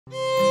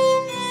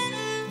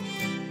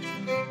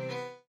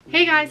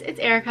Hey guys, it's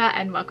Erica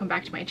and welcome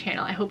back to my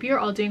channel. I hope you're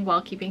all doing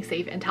well, keeping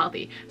safe and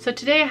healthy. So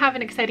today I have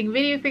an exciting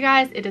video for you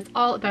guys. It is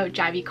all about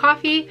Javy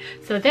Coffee.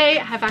 So they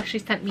have actually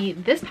sent me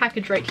this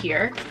package right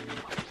here.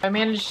 I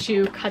managed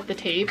to cut the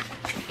tape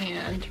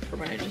and we're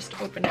going to just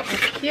open it up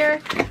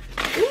here.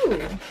 Ooh,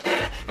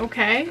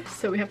 okay,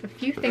 so we have a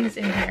few things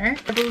in here.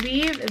 I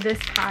believe this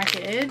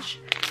package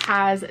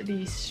has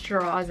these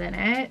straws in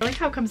it. I like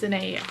how it comes in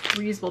a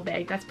reusable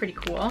bag. That's pretty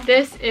cool.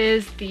 This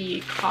is the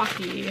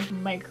coffee,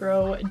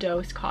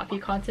 Microdose coffee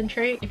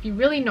concentrate. If you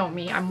really know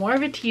me, I'm more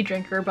of a tea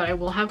drinker, but I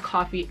will have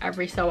coffee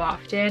every so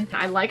often.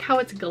 I like how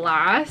it's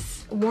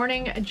glass.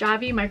 Warning,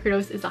 Javy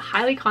Microdose is a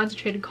highly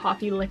concentrated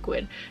coffee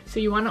liquid,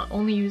 so you want to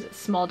only use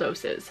small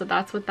doses. So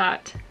that's what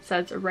that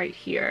says right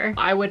here.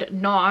 I would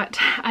not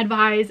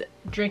advise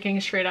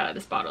drinking straight out of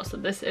this bottle. So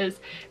this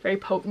is very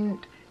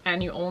potent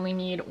and you only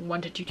need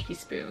 1 to 2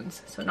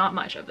 teaspoons, so not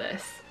much of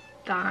this.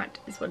 That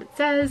is what it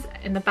says.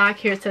 In the back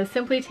here it says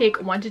simply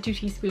take 1 to 2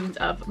 teaspoons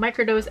of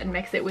Microdose and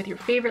mix it with your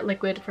favorite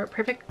liquid for a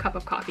perfect cup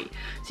of coffee.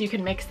 So you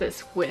can mix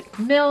this with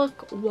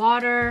milk,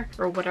 water,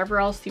 or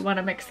whatever else you want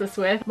to mix this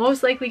with.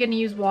 Most likely going to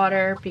use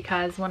water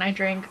because when I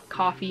drink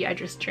coffee I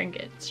just drink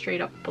it straight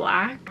up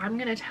black. I'm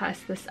gonna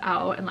test this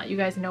out and let you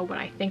guys know what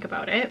I think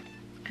about it.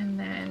 And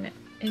then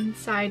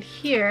inside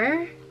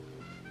here,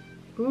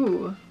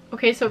 ooh,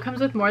 okay, so it comes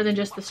with more than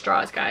just the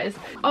straws, guys.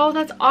 Oh,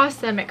 that's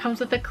awesome. It comes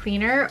with a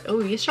cleaner. Oh,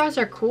 these straws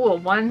are cool.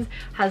 One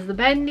has the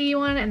bendy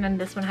one and then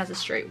this one has a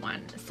straight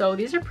one. So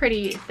these are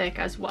pretty thick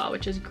as well,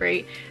 which is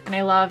great. And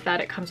I love that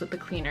it comes with the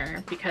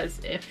cleaner because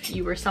if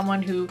you were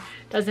someone who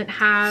doesn't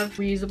have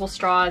reusable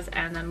straws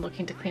and then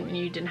looking to clean and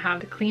you didn't have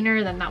the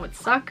cleaner, then that would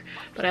suck.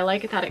 But I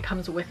like that it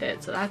comes with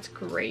it, so that's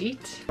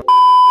great.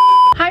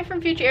 Hi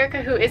from future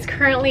Erica, who is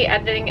currently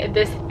editing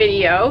this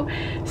video.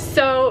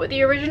 So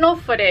the original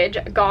footage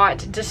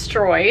got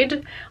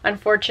destroyed,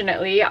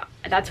 unfortunately.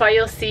 That's why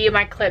you'll see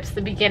my clips,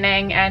 the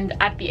beginning and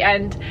at the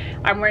end,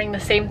 I'm wearing the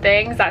same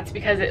things. That's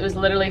because it was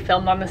literally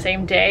filmed on the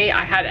same day.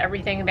 I had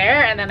everything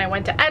there and then I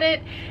went to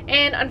edit,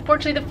 and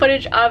unfortunately the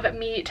footage of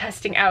me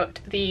testing out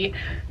the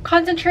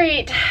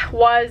concentrate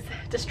was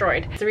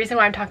destroyed. The reason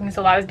why I'm talking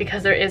so loud is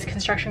because there is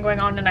construction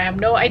going on and I have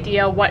no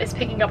idea what is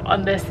picking up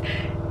on this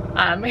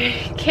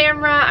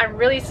camera. I'm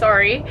really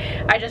sorry.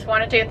 I just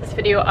wanted to get this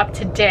video up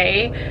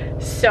today,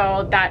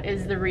 so that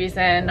is the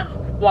reason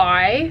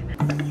why.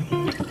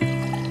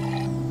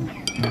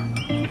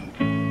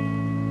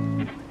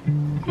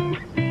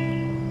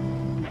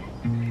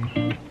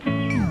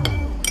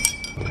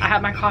 I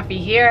have my coffee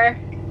here,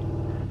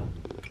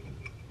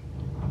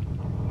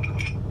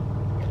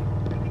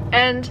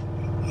 and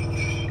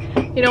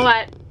you know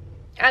what?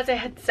 As I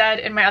had said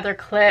in my other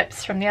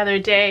clips from the other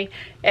day,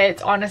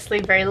 it's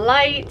honestly very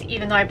light.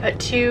 Even though I put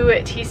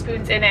 2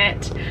 teaspoons in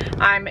it,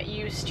 I'm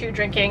used to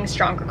drinking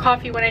stronger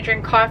coffee when I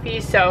drink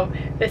coffee, so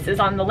this is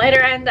on the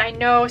lighter end. I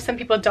know some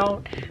people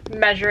don't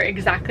measure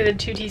exactly the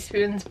 2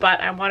 teaspoons, but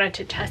I wanted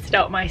to test it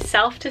out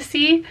myself to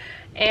see.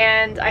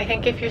 And I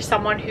think if you're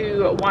someone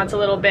who wants a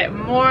little bit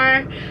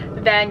more,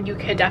 then you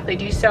could definitely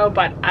do so,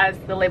 but as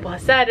the label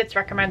has said, it's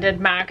recommended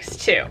max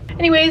 2.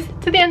 Anyways,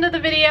 to the end of the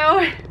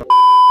video.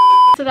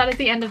 So that is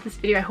the end of this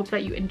video. I hope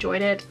that you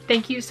enjoyed it.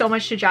 Thank you so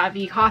much to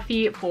Javy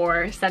Coffee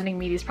for sending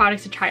me these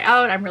products to try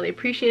out. I'm really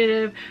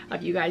appreciative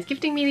of you guys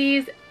gifting me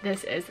these.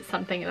 This is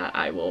something that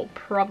I will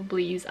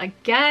probably use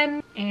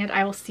again, and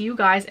I will see you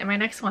guys in my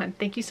next one.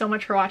 Thank you so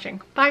much for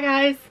watching. Bye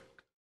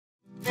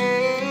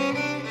guys.